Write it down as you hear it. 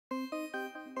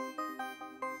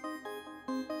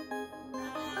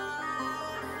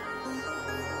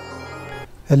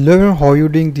Hello everyone, how are you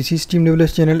doing? This is Team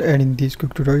Developers channel, and in this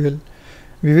quick tutorial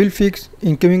we will fix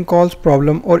incoming calls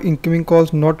problem or incoming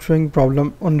calls not showing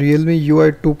problem on Realme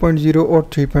UI 2.0 or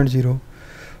 3.0.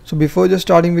 So before just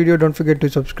starting video, don't forget to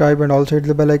subscribe and also hit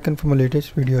the bell icon for my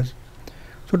latest videos.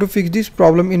 So to fix this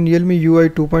problem in Realme UI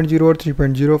 2.0 or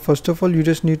 3.0, first of all you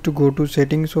just need to go to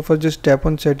settings. So first just tap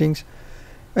on settings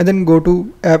and then go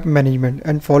to app management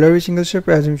and follow every single step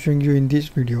as I'm showing you in this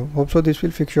video. Hope so this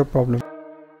will fix your problem.